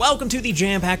Welcome to the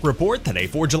Jampack Report today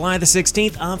for July the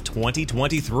 16th of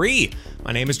 2023.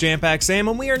 My name is Jampack Sam,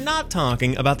 and we are not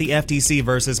talking about the FTC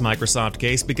versus Microsoft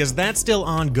case because that's still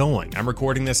ongoing. I'm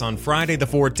recording this on Friday the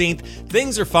 14th.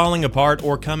 Things are falling apart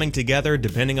or coming together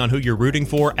depending on who you're rooting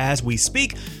for as we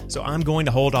speak, so I'm going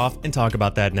to hold off and talk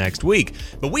about that next week.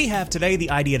 But we have today the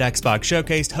ID at Xbox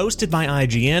Showcase hosted by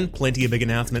IGN, plenty of big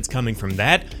announcements coming from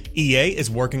that. EA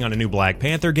is working on a new Black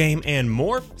Panther game and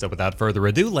more, so without further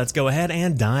ado, let's go ahead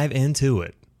and dive into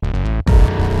it.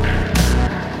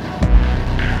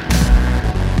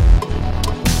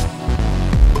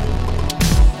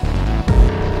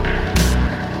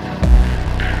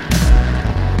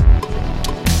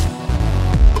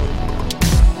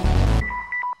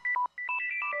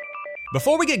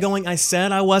 Before we get going, I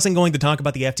said I wasn't going to talk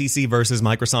about the FTC versus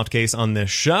Microsoft case on this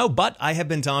show, but I have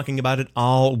been talking about it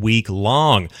all week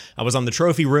long. I was on the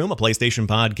Trophy Room, a PlayStation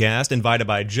podcast, invited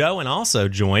by Joe and also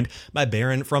joined by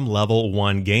Baron from Level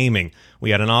 1 Gaming.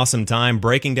 We had an awesome time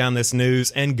breaking down this news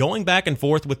and going back and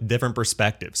forth with different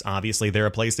perspectives. Obviously, they're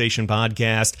a PlayStation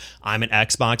podcast. I'm an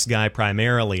Xbox guy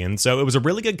primarily, and so it was a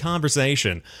really good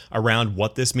conversation around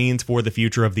what this means for the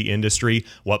future of the industry,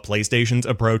 what PlayStation's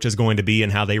approach is going to be,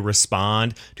 and how they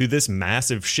respond to this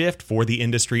massive shift for the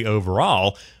industry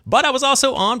overall. But I was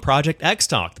also on Project X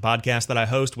Talk, the podcast that I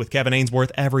host with Kevin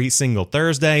Ainsworth every single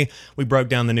Thursday. We broke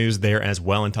down the news there as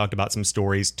well and talked about some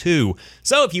stories too.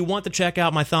 So if you want to check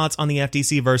out my thoughts on the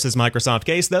FTC versus Microsoft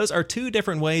case, those are two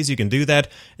different ways you can do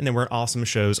that, and there were awesome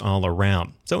shows all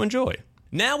around. So enjoy.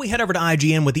 Now we head over to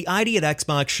IGN with the ID at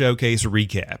Xbox Showcase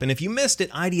recap. And if you missed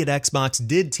it, ID at Xbox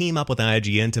did team up with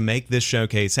IGN to make this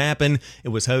showcase happen. It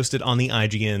was hosted on the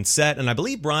IGN set, and I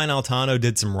believe Brian Altano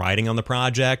did some writing on the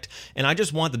project. And I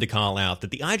just wanted to call out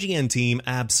that the IGN team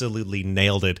absolutely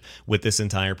nailed it with this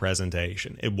entire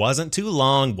presentation. It wasn't too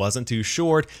long, wasn't too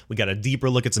short. We got a deeper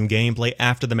look at some gameplay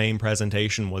after the main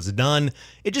presentation was done.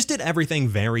 It just did everything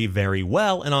very, very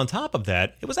well. And on top of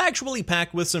that, it was actually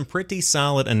packed with some pretty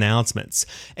solid announcements.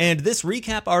 And this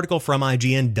recap article from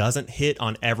IGN doesn't hit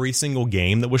on every single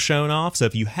game that was shown off, so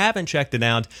if you haven't checked it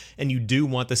out and you do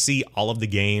want to see all of the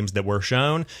games that were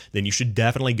shown, then you should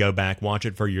definitely go back, watch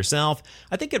it for yourself.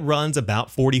 I think it runs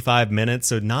about 45 minutes,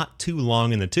 so not too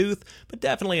long in the tooth, but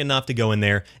definitely enough to go in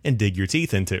there and dig your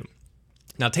teeth into.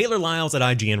 Now, Taylor Lyles at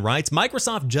IGN writes,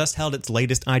 Microsoft just held its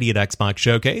latest ID at Xbox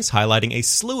showcase, highlighting a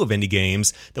slew of indie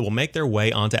games that will make their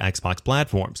way onto Xbox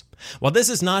platforms. While this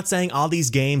is not saying all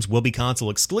these games will be console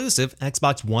exclusive,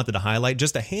 Xbox wanted to highlight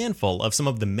just a handful of some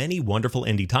of the many wonderful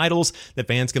indie titles that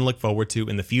fans can look forward to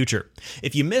in the future.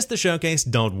 If you missed the showcase,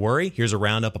 don't worry, here's a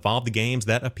roundup of all of the games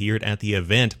that appeared at the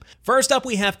event. First up,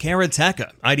 we have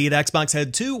Karateka. ID at Xbox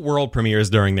had two world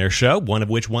premieres during their show, one of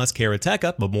which was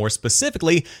Karateka, but more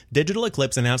specifically, Digital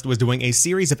Eclipse announced it was doing a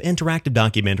series of interactive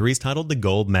documentaries titled the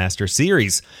Gold Master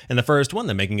Series. And the first one,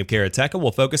 the making of Karateka,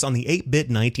 will focus on the 8-bit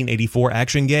 1984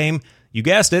 action game, you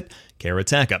guessed it,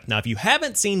 Karateka. Now, if you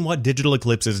haven't seen what Digital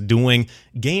Eclipse is doing,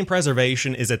 game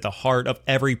preservation is at the heart of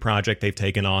every project they've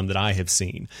taken on that I have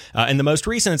seen. And the most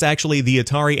recent is actually the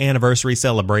Atari Anniversary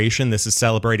Celebration. This is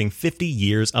celebrating 50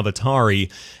 years of Atari.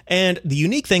 And the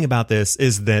unique thing about this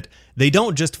is that they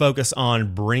don't just focus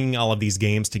on bringing all of these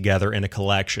games together in a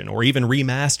collection or even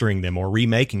remastering them or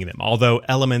remaking them, although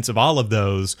elements of all of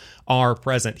those are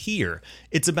present here.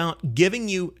 It's about giving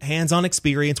you hands-on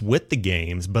experience with the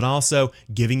games, but also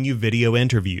giving you video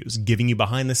interviews, giving you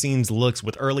behind-the-scenes looks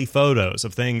with early photos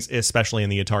of things, especially in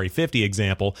the Atari 50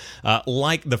 example,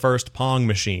 like the first Pong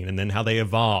machine, and then how they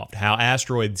evolved, how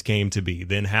asteroids came to be,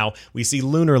 then how we see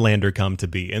Lunar Lander come to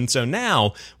be. And so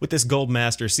now, with this Gold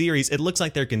Master series, it looks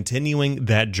like they're continuing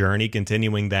that journey,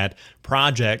 continuing that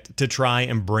project to try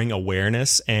and bring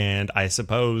awareness and, I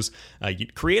suppose,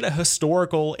 create a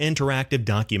historical interactive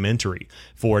documentary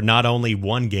for not only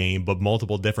one game, but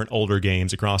multiple different older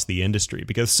games across the industry,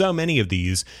 because so many of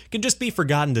these can just be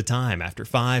forgotten to time after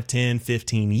 5, 10,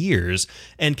 15 years.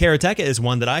 And Karateka is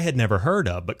one that I had never heard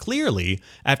of, but clearly,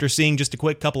 after seeing just a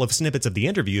quick couple of snippets of the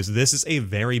interviews, this is a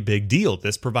very big deal.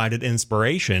 This provided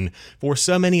inspiration for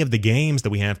so many of the games that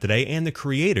we have today and the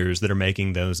creators that are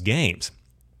making those games.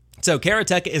 So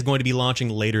Karateka is going to be launching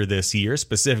later this year,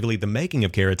 specifically the making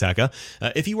of Karateka,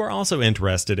 if you are also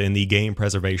interested in the game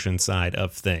preservation side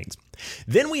of things.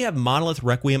 Then we have Monolith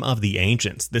Requiem of the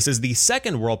Ancients. This is the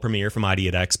second world premiere from ID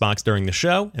at Xbox during the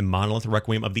show, and Monolith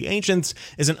Requiem of the Ancients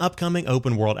is an upcoming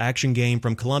open-world action game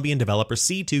from Colombian developer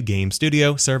C2 Game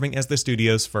Studio, serving as the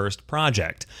studio's first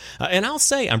project. And I'll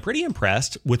say I'm pretty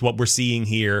impressed with what we're seeing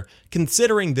here,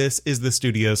 considering this is the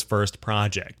studio's first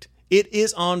project. it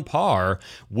is on par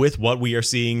with what we are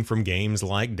seeing from games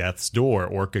like Death's Door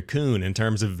or Cocoon in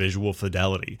terms of visual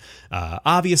fidelity.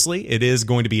 Obviously, it is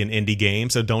going to be an indie game,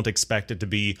 so don't expect it to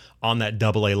be on that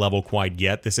AA level quite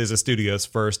yet. This is a studio's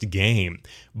first game.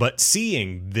 But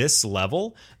seeing this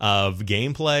level of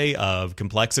gameplay, of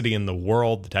complexity in the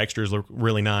world, the textures look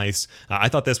really nice. I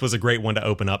thought this was a great one to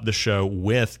open up the show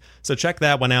with. So check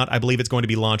that one out. I believe it's going to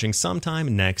be launching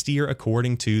sometime next year,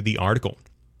 according to the article.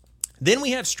 Then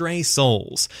we have Stray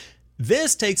Souls.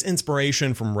 This takes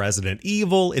inspiration from Resident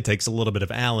Evil. It takes a little bit of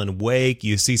Alan Wake.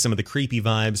 You see some of the creepy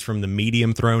vibes from The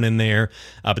Medium thrown in there.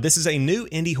 But this is a new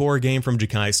indie horror game from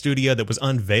Jampack Studio that was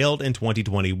unveiled in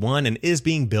 2021 and is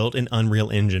being built in Unreal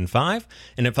Engine 5.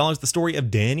 And it follows the story of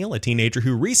Daniel, a teenager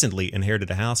who recently inherited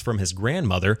a house from his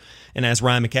grandmother. And as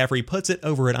Ryan McCaffrey puts it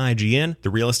over at IGN, the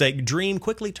real estate dream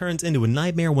quickly turns into a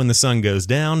nightmare when the sun goes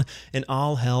down and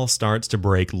all hell starts to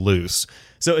break loose.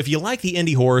 So if you like the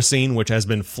indie horror scene, which has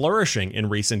been flourishing in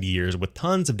recent years with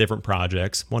tons of different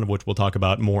projects, one of which we'll talk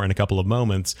about more in a couple of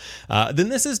moments, then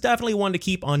this is definitely one to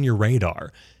keep on your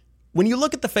radar. When you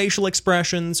look at the facial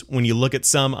expressions, when you look at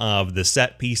some of the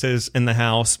set pieces in the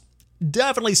house,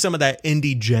 definitely some of that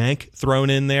indie jank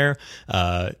thrown in there.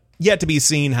 Yet to be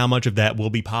seen how much of that will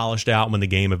be polished out when the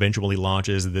game eventually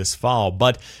launches this fall.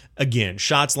 But again,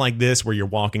 shots like this where you're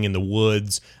walking in the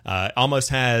woods almost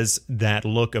has that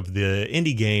look of the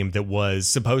indie game that was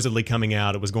supposedly coming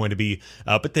out. It was going to be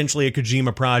potentially a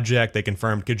Kojima project. They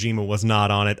confirmed Kojima was not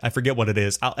on it. I forget what it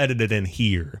is. I'll edit it in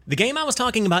here. The game I was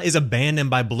talking about is Abandoned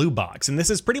by Blue Box, and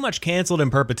this is pretty much canceled in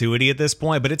perpetuity at this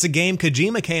point, but it's a game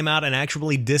Kojima came out and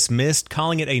actually dismissed,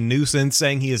 calling it a nuisance,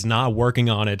 saying he is not working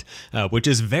on it, which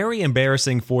is very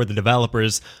embarrassing for the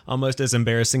developers, almost as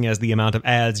embarrassing as the amount of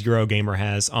ads Eurogamer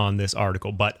has on this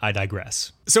article, but I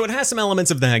digress. So it has some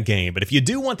elements of that game, but if you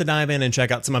do want to dive in and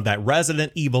check out some of that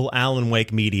Resident Evil, Alan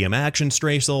Wake medium action,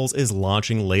 Stray Souls is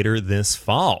launching later this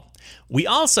fall. We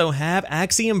also have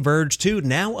Axiom Verge 2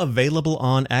 now available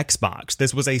on Xbox.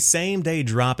 This was a same-day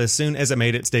drop as soon as it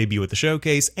made its debut at the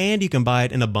showcase, and you can buy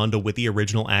it in a bundle with the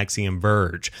original Axiom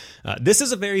Verge. This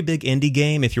is a very big indie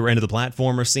game if you're into the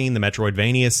platformer scene, the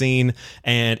Metroidvania scene,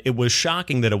 and it was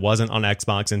shocking that it wasn't on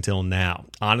Xbox until now.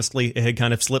 Honestly, it had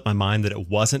kind of slipped my mind that it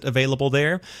wasn't available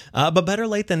there, but better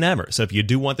late than never. So if you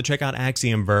do want to check out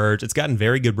Axiom Verge, it's gotten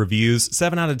very good reviews,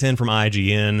 7 out of 10 from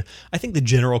IGN. I think the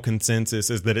general consensus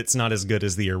is that it's not as good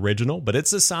as the original, but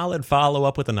it's a solid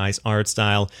follow-up with a nice art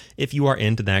style if you are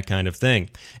into that kind of thing.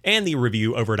 And the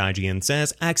review over at IGN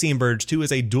says, Axiom Verge 2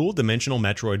 is a dual-dimensional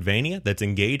Metroidvania that's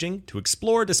engaging to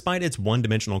explore despite its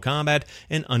one-dimensional combat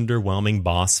and underwhelming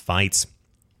boss fights.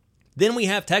 Then we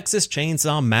have Texas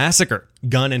Chainsaw Massacre.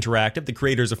 Gun Interactive, the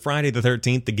creators of Friday the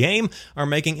 13th, the game, are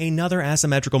making another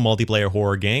asymmetrical multiplayer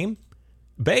horror game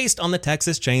based on the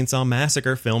Texas Chainsaw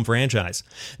Massacre film franchise.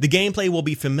 The gameplay will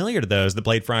be familiar to those that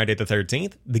played Friday the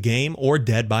 13th, the game, or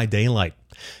Dead by Daylight.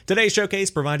 Today's showcase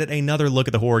provided another look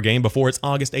at the horror game before its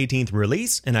August 18th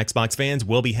release, and Xbox fans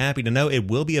will be happy to know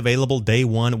it will be available day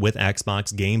one with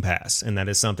Xbox Game Pass, and that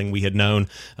is something we had known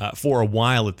for a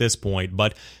while at this point.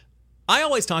 But I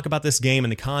always talk about this game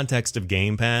in the context of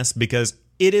Game Pass because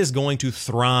it is going to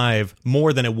thrive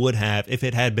more than it would have if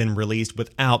it had been released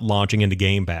without launching into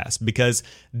Game Pass, because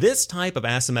this type of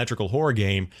asymmetrical horror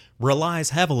game relies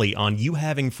heavily on you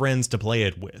having friends to play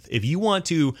it with. If you want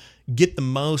to get the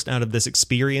most out of this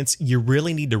experience, you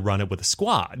really need to run it with a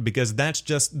squad, because that's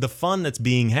just the fun that's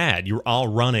being had. You're all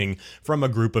running from a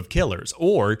group of killers,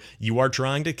 or you are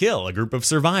trying to kill a group of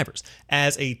survivors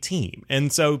as a team.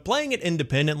 And so playing it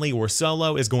independently or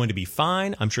solo is going to be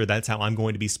fine. I'm sure that's how I'm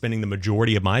going to be spending the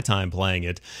majority of my time playing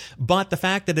it. But the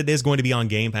fact that it is going to be on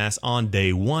Game Pass on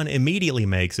day one immediately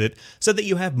makes it so that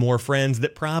you have more friends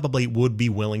that probably would be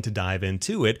willing to dive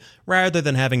into it, rather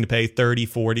than having to pay $30,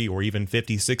 $40, or even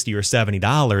 $50, $60, or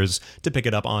 $70 to pick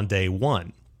it up on day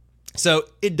one. So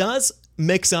it does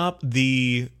mix up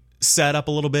the setup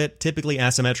a little bit. Typically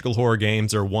asymmetrical horror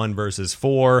games are 1 versus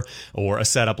 4 or a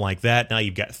setup like that. Now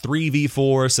you've got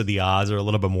 3v4, so the odds are a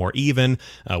little bit more even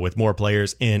with more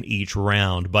players in each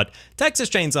round. But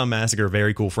Texas Chainsaw Massacre,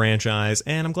 very cool franchise,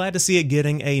 and I'm glad to see it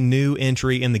getting a new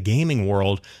entry in the gaming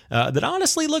world that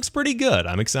honestly looks pretty good.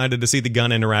 I'm excited to see the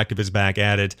Gun Interactive is back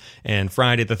at it, and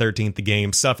Friday the 13th, the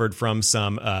game suffered from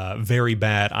some very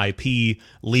bad IP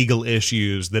legal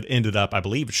issues that ended up, I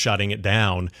believe, shutting it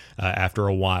down after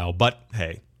a while. But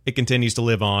hey, it continues to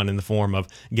live on in the form of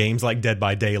games like Dead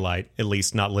by Daylight, at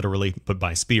least not literally, but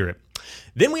by spirit.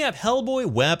 Then we have Hellboy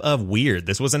Web of Weird.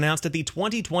 This was announced at the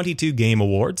 2022 Game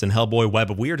Awards, and Hellboy Web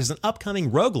of Weird is an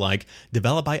upcoming roguelike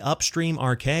developed by Upstream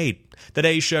Arcade.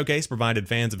 Today's showcase provided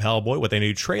fans of Hellboy with a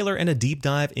new trailer and a deep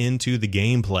dive into the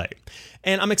gameplay.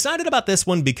 And I'm excited about this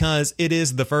one because it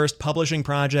is the first publishing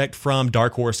project from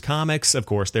Dark Horse Comics. Of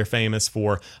course, they're famous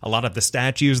for a lot of the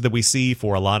statues that we see,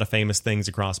 for a lot of famous things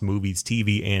across movies,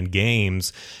 TV, and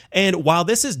games. And while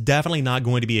this is definitely not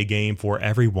going to be a game for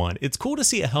everyone, it's cool to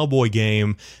see a Hellboy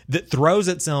game that throws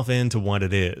itself into what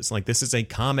it is. Like, this is a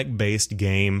comic-based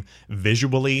game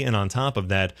visually, and on top of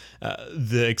that,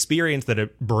 the experience that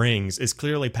it brings is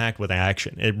clearly packed with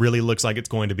action. It really looks like it's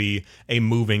going to be a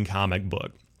moving comic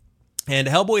book. And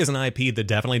Hellboy is an IP that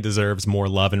definitely deserves more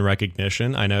love and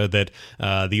recognition. I know that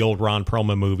the old Ron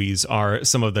Perlman movies are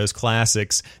some of those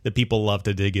classics that people love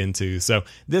to dig into. So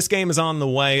this game is on the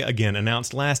way, again,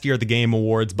 announced last year at the Game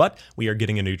Awards, but we are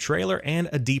getting a new trailer and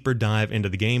a deeper dive into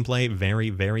the gameplay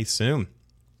very, very soon.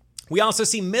 We also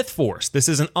see Myth Force. This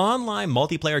is an online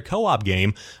multiplayer co-op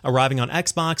game arriving on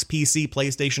Xbox, PC,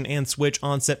 PlayStation, and Switch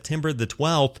on September the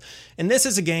 12th. And this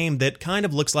is a game that kind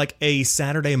of looks like a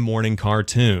Saturday morning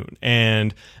cartoon.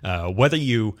 And whether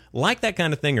you like that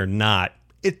kind of thing or not,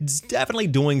 it's definitely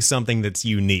doing something that's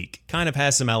unique. Kind of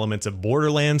has some elements of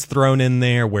Borderlands thrown in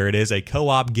there, where it is a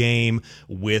co-op game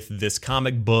with this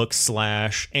comic book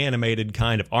 / animated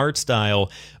kind of art style.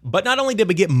 But not only did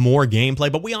we get more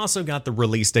gameplay, but we also got the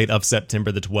release date of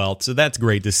September the 12th, so that's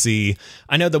great to see.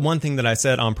 I know the one thing that I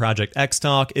said on Project X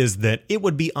Talk is that it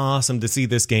would be awesome to see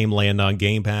this game land on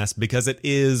Game Pass because it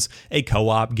is a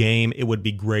co-op game. It would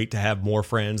be great to have more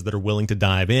friends that are willing to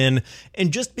dive in,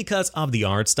 and just because of the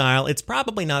art style, it's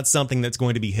probably not something that's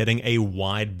going to be hitting a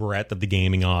wide breadth of the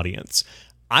gaming audience.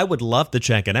 I would love to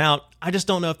check it out. I just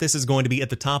don't know if this is going to be at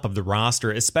the top of the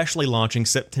roster, especially launching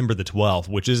September the 12th,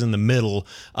 which is in the middle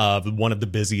of one of the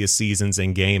busiest seasons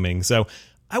in gaming. So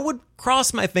I would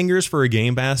cross my fingers for a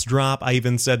Game Pass drop. I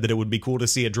even said that it would be cool to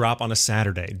see it drop on a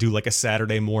Saturday, do like a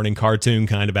Saturday morning cartoon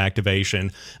kind of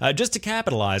activation, just to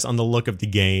capitalize on the look of the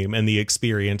game and the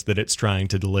experience that it's trying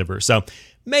to deliver. So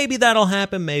maybe that'll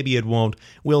happen, maybe it won't.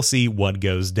 We'll see what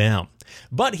goes down.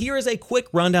 But here is a quick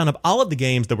rundown of all of the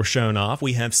games that were shown off.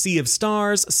 We have Sea of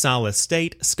Stars, Solace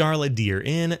State, Scarlet Deer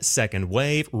Inn, Second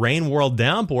Wave, Rain World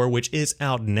Downpour, which is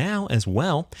out now as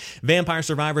well. Vampire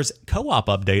Survivors co-op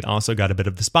update also got a bit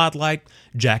of the spotlight.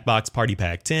 Jackbox Party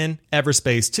Pack 10,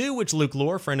 Everspace 2, which Luke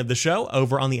Lore, friend of the show,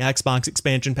 over on the Xbox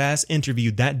Expansion Pass,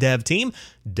 interviewed that dev team.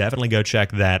 Definitely go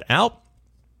check that out.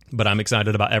 But I'm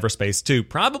excited about Everspace 2,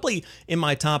 probably in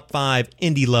my top 5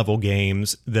 indie-level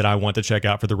games that I want to check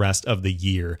out for the rest of the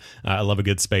year. I love a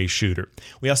good space shooter.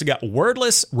 We also got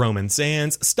Wordless, Roman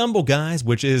Sands, Stumble Guys,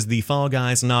 which is the Fall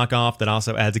Guys knockoff that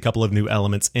also adds a couple of new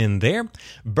elements in there,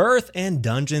 Birth, and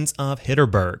Dungeons of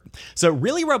Hitterberg. So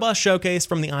really robust showcase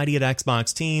from the ID at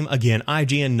Xbox team. Again,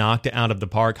 IGN knocked it out of the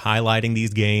park, highlighting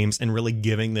these games and really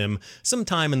giving them some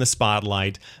time in the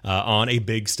spotlight on a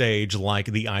big stage like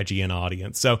the IGN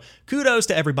audience. So kudos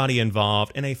to everybody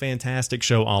involved and a fantastic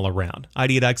show all around.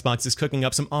 ID at Xbox is cooking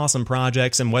up some awesome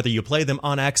projects, and whether you play them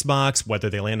on Xbox, whether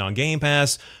they land on Game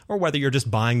Pass, or whether you're just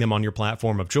buying them on your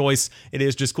platform of choice, it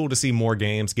is just cool to see more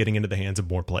games getting into the hands of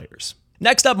more players.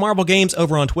 Next up, Marvel Games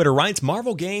over on Twitter writes,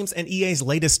 Marvel Games and EA's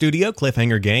latest studio,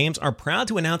 Cliffhanger Games, are proud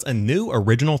to announce a new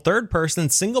original third-person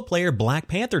single-player Black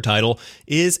Panther title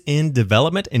is in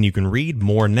development, and you can read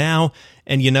more now,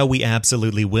 and you know we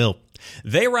absolutely will.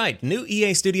 They write, new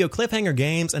EA studio Cliffhanger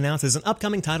Games announces an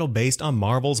upcoming title based on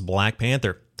Marvel's Black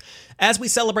Panther. As we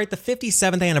celebrate the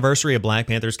 57th anniversary of Black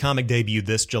Panther's comic debut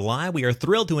this July, we are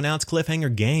thrilled to announce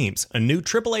Cliffhanger Games, a new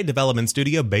AAA development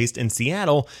studio based in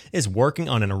Seattle, is working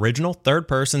on an original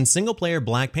third-person single-player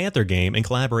Black Panther game in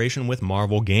collaboration with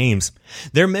Marvel Games.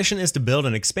 Their mission is to build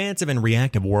an expansive and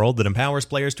reactive world that empowers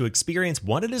players to experience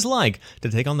what it is like to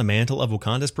take on the mantle of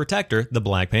Wakanda's protector, the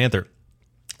Black Panther.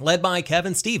 Led by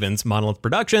Kevin Stevens, Monolith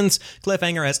Productions,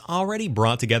 Cliffhanger has already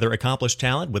brought together accomplished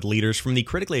talent with leaders from the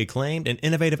critically acclaimed and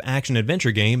innovative action-adventure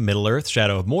game Middle-earth: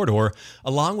 Shadow of Mordor,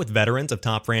 along with veterans of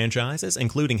top franchises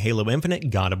including Halo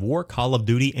Infinite, God of War, Call of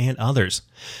Duty, and others.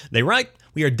 They write,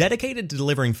 we are dedicated to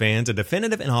delivering fans a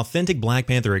definitive and authentic Black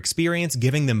Panther experience,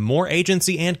 giving them more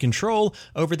agency and control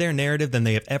over their narrative than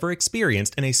they have ever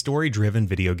experienced in a story-driven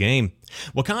video game.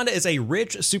 Wakanda is a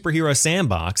rich superhero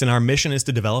sandbox, and our mission is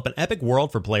to develop an epic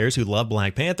world for players who love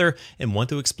Black Panther and want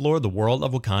to explore the world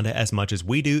of Wakanda as much as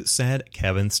we do, said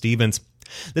Kevin Stevens.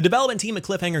 The development team at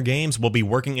Cliffhanger Games will be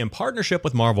working in partnership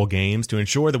with Marvel Games to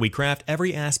ensure that we craft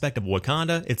every aspect of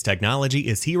Wakanda, its technology,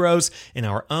 its heroes, and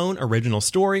our own original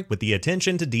story with the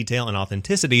attention to detail and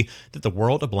authenticity that the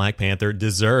world of Black Panther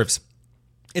deserves.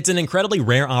 It's an incredibly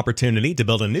rare opportunity to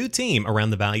build a new team around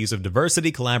the values of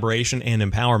diversity, collaboration, and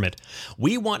empowerment.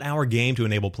 We want our game to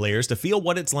enable players to feel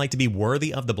what it's like to be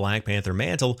worthy of the Black Panther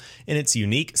mantle in its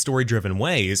unique, story-driven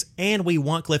ways, and we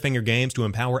want Cliffhanger Games to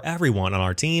empower everyone on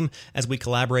our team as we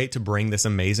collaborate to bring this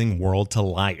amazing world to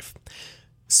life.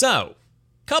 So,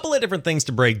 couple of different things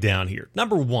to break down here.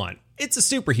 Number one, it's a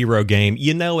superhero game.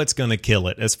 You know it's going to kill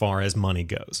it as far as money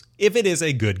goes. If it is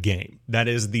a good game, that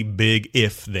is the big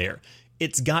if there.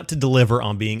 It's got to deliver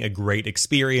on being a great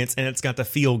experience, and it's got to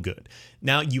feel good.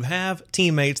 Now, you have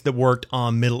teammates that worked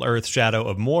on Middle-earth: Shadow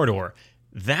of Mordor.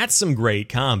 That's some great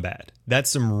combat. That's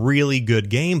some really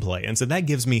good gameplay, and so that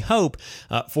gives me hope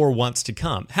for what's to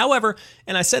come. However,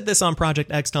 and I said this on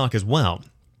Project X Talk as well,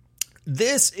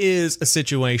 this is a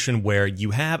situation where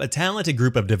you have a talented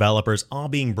group of developers all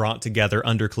being brought together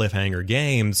under Cliffhanger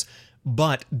Games,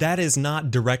 but that is not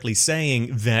directly saying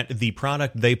that the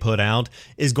product they put out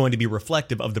is going to be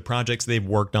reflective of the projects they've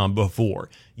worked on before.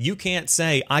 You can't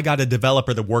say, I got a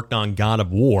developer that worked on God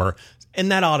of War, and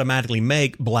that automatically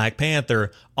make Black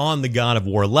Panther on the God of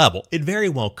War level. It very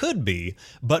well could be,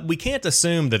 but we can't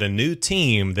assume that a new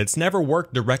team that's never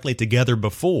worked directly together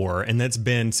before and that's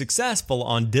been successful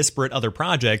on disparate other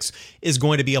projects is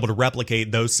going to be able to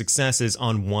replicate those successes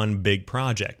on one big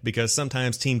project, because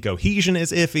sometimes team cohesion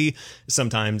is iffy,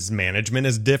 sometimes management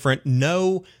is different.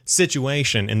 No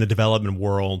situation in the development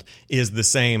world is the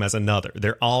same as another.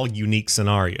 They're all unique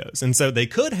scenarios, and so they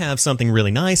could have something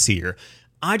really nice here.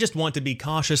 I just want to be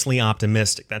cautiously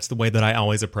optimistic. That's the way that I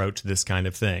always approach this kind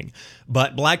of thing.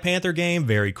 But Black Panther game,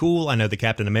 very cool. I know the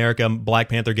Captain America Black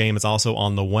Panther game is also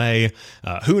on the way.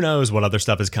 Who knows what other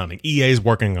stuff is coming. EA's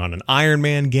working on an Iron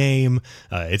Man game.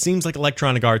 It seems like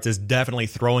Electronic Arts is definitely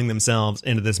throwing themselves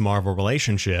into this Marvel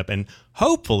relationship. And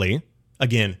hopefully,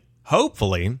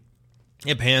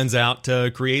 it pans out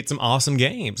to create some awesome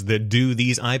games that do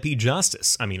these IP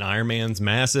justice. I mean, Iron Man's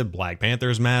massive, Black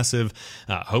Panther's massive.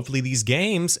 Hopefully these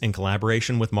games, in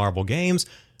collaboration with Marvel Games,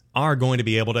 are going to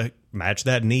be able to match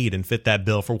that need and fit that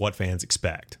bill for what fans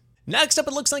expect. Next up,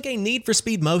 it looks like a Need for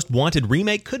Speed Most Wanted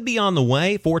remake could be on the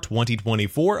way for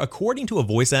 2024, according to a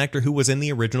voice actor who was in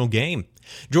the original game.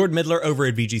 Jordan Midler over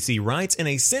at VGC writes, in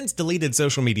a since-deleted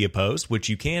social media post, which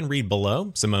you can read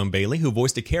below, Simone Bailey, who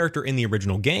voiced a character in the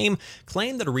original game,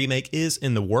 claimed that a remake is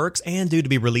in the works and due to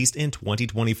be released in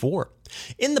 2024.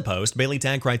 In the post, Bailey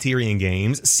tagged Criterion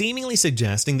Games, seemingly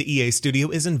suggesting the EA studio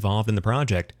is involved in the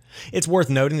project. It's worth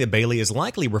noting that Bailey is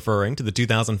likely referring to the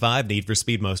 2005 Need for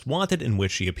Speed Most Wanted in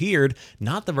which she appeared,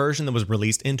 not the version that was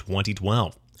released in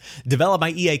 2012. Developed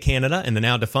by EA Canada and the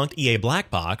now defunct EA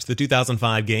Black Box, the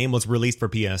 2005 game was released for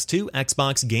PS2,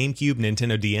 Xbox, GameCube,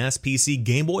 Nintendo DS, PC,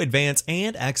 Game Boy Advance,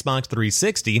 and Xbox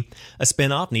 360. A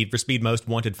spin-off, Need for Speed Most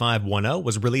Wanted 510,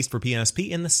 was released for PSP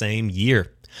in the same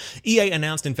year. EA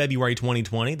announced in February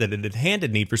 2020 that it had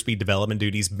handed Need for Speed development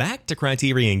duties back to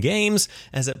Criterion Games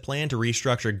as it planned to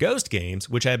restructure Ghost Games,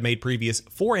 which had made the previous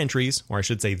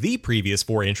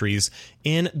four entries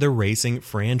in the racing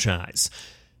franchise.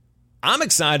 I'm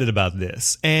excited about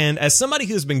this, and as somebody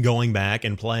who's been going back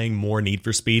and playing more Need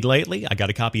for Speed lately, I got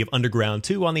a copy of Underground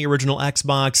 2 on the original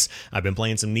Xbox. I've been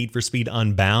playing some Need for Speed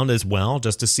Unbound as well,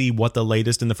 just to see what the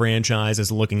latest in the franchise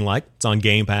is looking like. It's on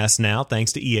Game Pass now,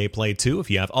 thanks to EA Play 2 if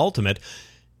you have Ultimate.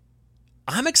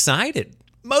 I'm excited.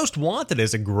 Most Wanted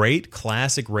is a great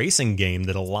classic racing game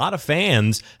that a lot of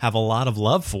fans have a lot of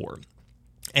love for.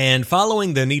 And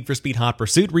following the Need for Speed Hot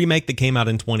Pursuit remake that came out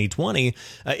in 2020,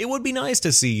 it would be nice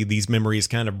to see these memories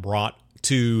kind of brought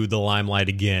to the limelight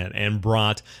again and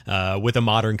brought with a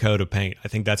modern coat of paint. I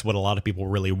think that's what a lot of people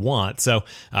really want. So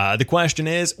the question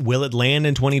is, will it land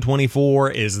in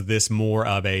 2024? Is this more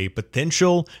of a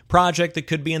potential project that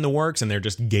could be in the works and they're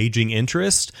just gauging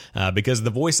interest? Because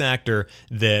the voice actor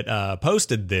that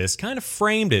posted this kind of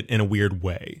framed it in a weird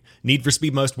way. Need for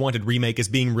Speed Most Wanted remake is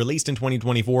being released in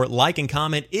 2024. Like and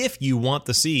comment if you want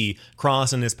to see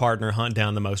Cross and his partner hunt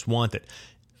down the Most Wanted.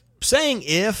 Saying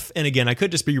if, and again, I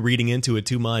could just be reading into it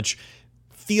too much,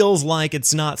 feels like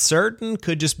it's not certain,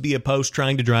 could just be a post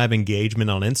trying to drive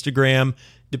engagement on Instagram.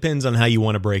 Depends on how you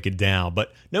want to break it down.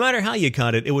 But no matter how you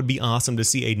cut it, it would be awesome to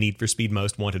see a Need for Speed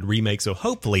Most Wanted remake, so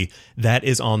hopefully that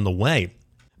is on the way.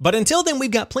 But until then,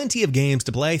 we've got plenty of games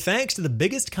to play thanks to the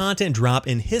biggest content drop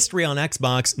in history on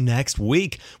Xbox next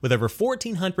week, with over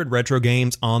 1,400 retro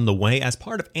games on the way as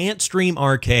part of Antstream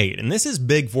Arcade. And this is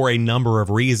big for a number of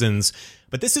reasons,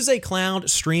 but this is a cloud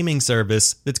streaming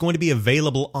service that's going to be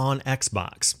available on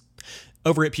Xbox.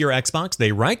 Over at Pure Xbox,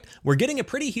 they write, "We're getting a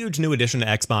pretty huge new addition to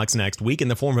Xbox next week in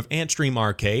the form of Antstream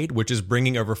Arcade, which is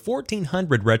bringing over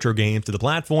 1,400 retro games to the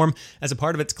platform as a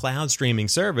part of its cloud streaming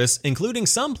service, including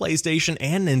some PlayStation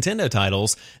and Nintendo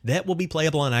titles that will be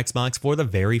playable on Xbox for the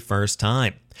very first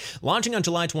time." Launching on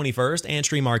July 21st,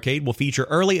 Antstream Arcade will feature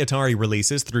early Atari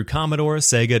releases through Commodore,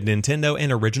 Sega, Nintendo, and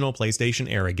original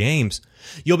PlayStation-era games.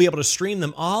 You'll be able to stream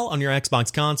them all on your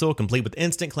Xbox console, complete with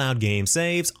instant cloud game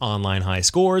saves, online high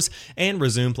scores, and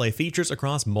resume play features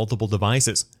across multiple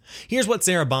devices. Here's what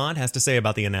Sarah Bond has to say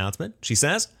about the announcement. She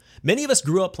says, "Many of us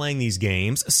grew up playing these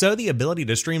games, so the ability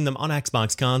to stream them on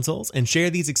Xbox consoles and share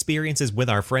these experiences with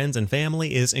our friends and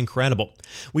family is incredible.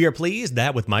 We are pleased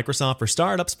that with Microsoft for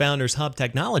Startups Founders Hub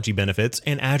technology benefits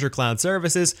and Azure Cloud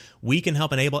Services, we can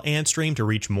help enable Antstream to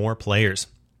reach more players."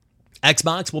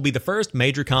 Xbox will be the first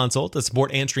major console to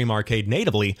support Antstream Arcade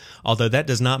natively, although that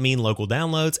does not mean local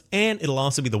downloads, and it'll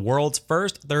also be the world's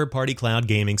first third-party cloud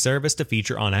gaming service to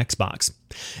feature on Xbox.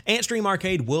 Antstream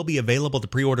Arcade will be available to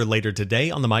pre-order later today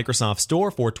on the Microsoft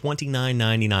Store for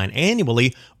 $29.99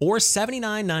 annually or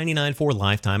 $79.99 for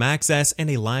lifetime access, and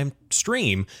a live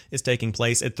stream is taking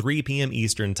place at 3 p.m.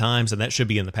 Eastern Time, so that should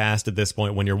be in the past at this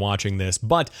point when you're watching this.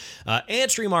 But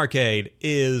Antstream Arcade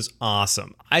is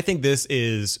awesome. I think this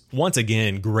is, once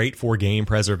again, great for game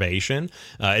preservation.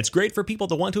 It's great for people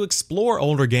that want to explore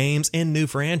older games and new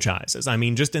franchises. I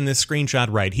mean, just in this screenshot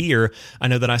right here, I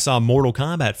know that I saw Mortal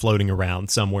Kombat floating around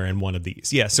somewhere in one of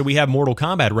these. Yeah, so we have Mortal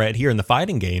Kombat right here in the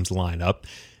fighting games lineup.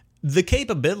 The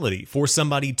capability for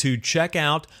somebody to check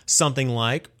out something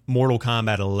like Mortal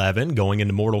Kombat 11, going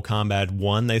into Mortal Kombat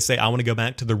 1, they say, I want to go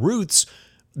back to the roots.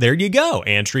 There you go.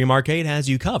 Antstream Arcade has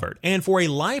you covered. And for a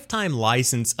lifetime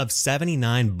license of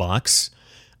 $79,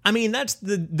 I mean, that's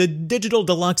the digital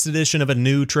deluxe edition of a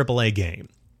new AAA game.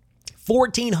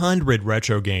 1,400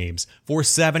 retro games for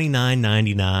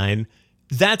 $79.99.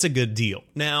 That's a good deal.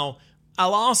 Now,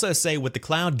 I'll also say with the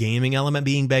cloud gaming element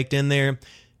being baked in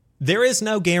there is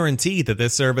no guarantee that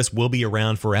this service will be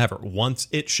around forever. Once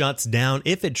it shuts down,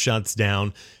 if it shuts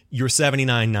down, your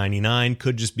 $79.99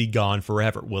 could just be gone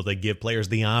forever. Will they give players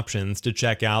the options to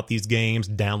check out these games,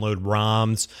 download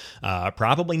ROMs?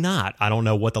 Probably not. I don't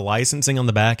know what the licensing on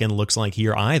the back end looks like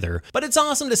here either. But it's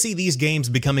awesome to see these games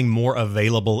becoming more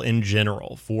available in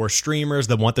general for streamers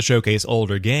that want to showcase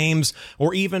older games,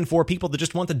 or even for people that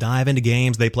just want to dive into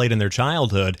games they played in their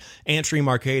childhood. Antstream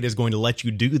Arcade is going to let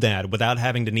you do that without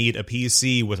having to need a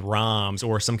PC with ROMs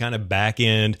or some kind of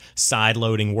back-end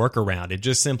side-loading workaround. It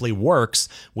just simply works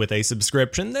with a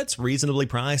subscription that's reasonably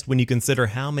priced when you consider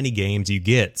how many games you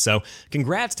get. So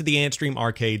congrats to the Antstream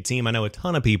Arcade team. I know a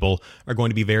ton of people are going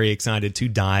to be very excited to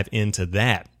dive into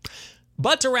that.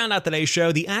 But to round out today's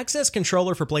show, the Access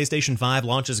controller for PlayStation 5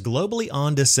 launches globally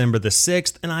on December the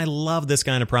 6th, and I love this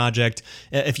kind of project.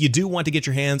 If you do want to get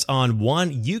your hands on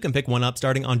one, you can pick one up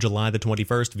starting on July the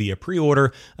 21st via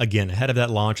pre-order, again, ahead of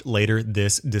that launch later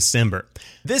this December.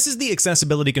 This is the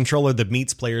accessibility controller that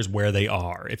meets players where they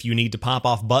are. If you need to pop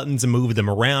off buttons and move them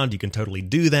around, you can totally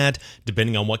do that.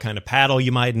 Depending on what kind of paddle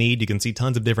you might need, you can see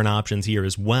tons of different options here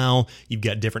as well. You've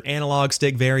got different analog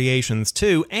stick variations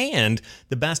too, and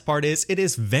the best part is, it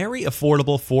is very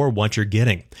affordable for what you're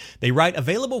getting. They write,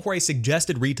 available for a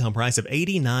suggested retail price of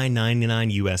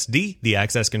 $89.99 USD. The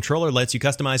Access controller lets you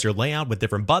customize your layout with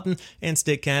different button and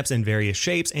stick caps in various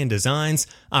shapes and designs,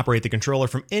 operate the controller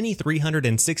from any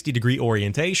 360-degree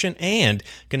orientation, and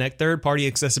connect third-party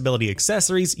accessibility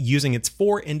accessories using its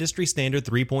 4 industry-standard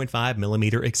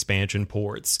 3.5mm expansion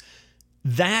ports.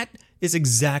 That is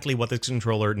exactly what this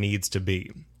controller needs to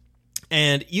be.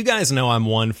 And you guys know I'm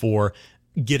one for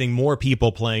getting more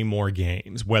people playing more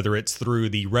games, whether it's through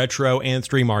the retro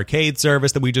Antstream Arcade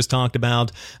service that we just talked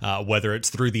about, whether it's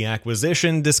through the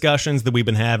acquisition discussions that we've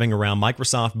been having around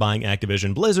Microsoft buying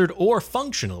Activision Blizzard, or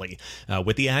functionally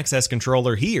with the Access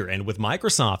controller here. And with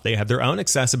Microsoft, they have their own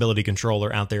accessibility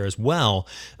controller out there as well.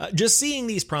 Just seeing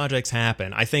these projects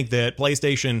happen, I think that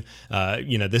PlayStation,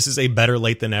 this is a better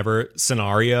late than ever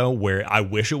scenario where I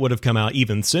wish it would have come out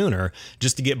even sooner,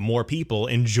 just to get more people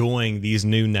enjoying these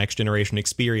new next generation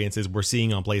experiences we're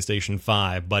seeing on PlayStation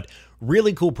 5. But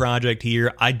really cool project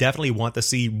here. I definitely want to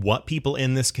see what people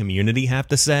in this community have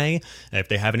to say, if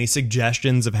they have any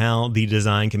suggestions of how the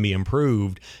design can be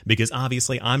improved, because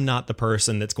obviously I'm not the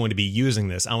person that's going to be using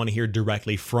this. I want to hear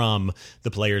directly from the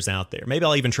players out there. Maybe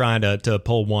I'll even try to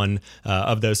pull one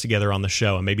of those together on the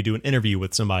show and maybe do an interview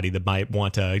with somebody that might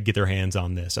want to get their hands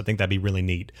on this. I think that'd be really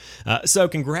neat. So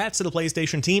congrats to the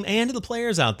PlayStation team and to the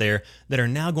players out there that are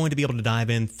now going to be able to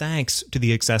dive in thanks to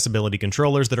the accessibility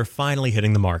controllers that are finally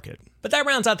hitting the market. But that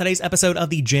rounds out today's episode of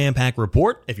the Jampack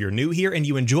Report. If you're new here and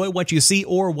you enjoy what you see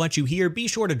or what you hear, be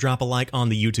sure to drop a like on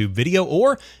the YouTube video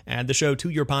or add the show to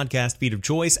your podcast feed of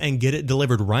choice and get it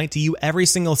delivered right to you every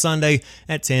single Sunday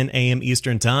at 10 a.m.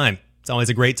 Eastern Time. It's always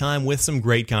a great time with some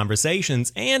great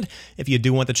conversations, and if you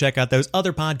do want to check out those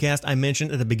other podcasts I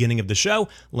mentioned at the beginning of the show,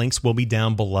 links will be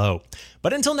down below.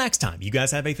 But until next time, you guys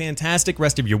have a fantastic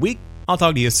rest of your week. I'll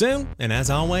talk to you soon, and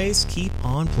as always, keep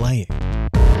on playing.